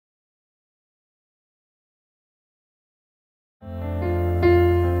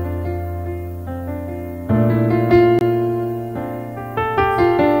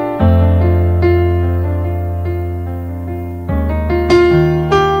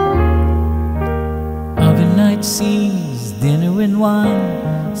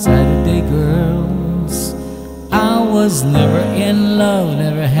was never in love,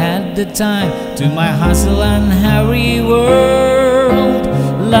 never had the time to my hustle and hurry world,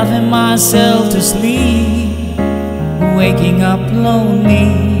 laughing myself to sleep, waking up lonely.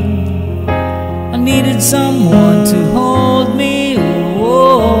 I needed someone to hold me.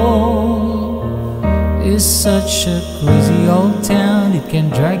 Oh, it's such a crazy old town, it can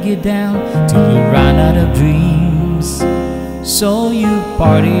drag you down till you run out of dreams. So you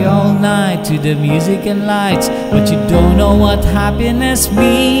party all night to the music and lights, but you don't know what happiness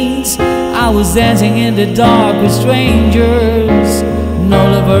means. I was dancing in the dark with strangers, no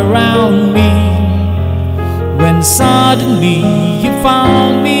love around me, when suddenly you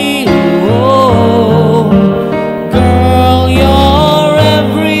found me. Oh, girl, you're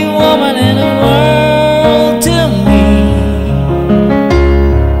every woman in the world to me.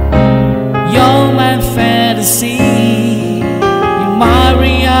 You're my fantasy, my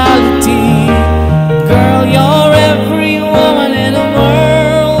reality. Girl, you're every woman in the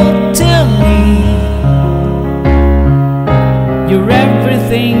world to me. You're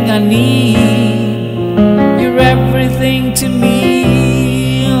everything I need, you're everything to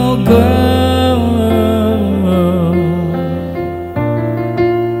me, oh girl.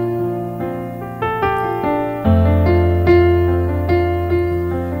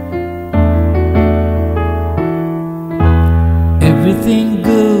 Everything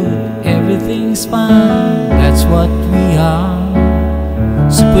good, everything's fine, that's what we are.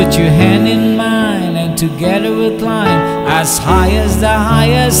 So put your hand in mine and together we'll climb as high as the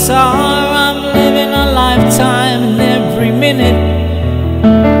highest star. I'm living a lifetime in every minute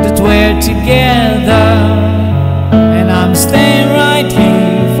that we're together, and I'm staying right here.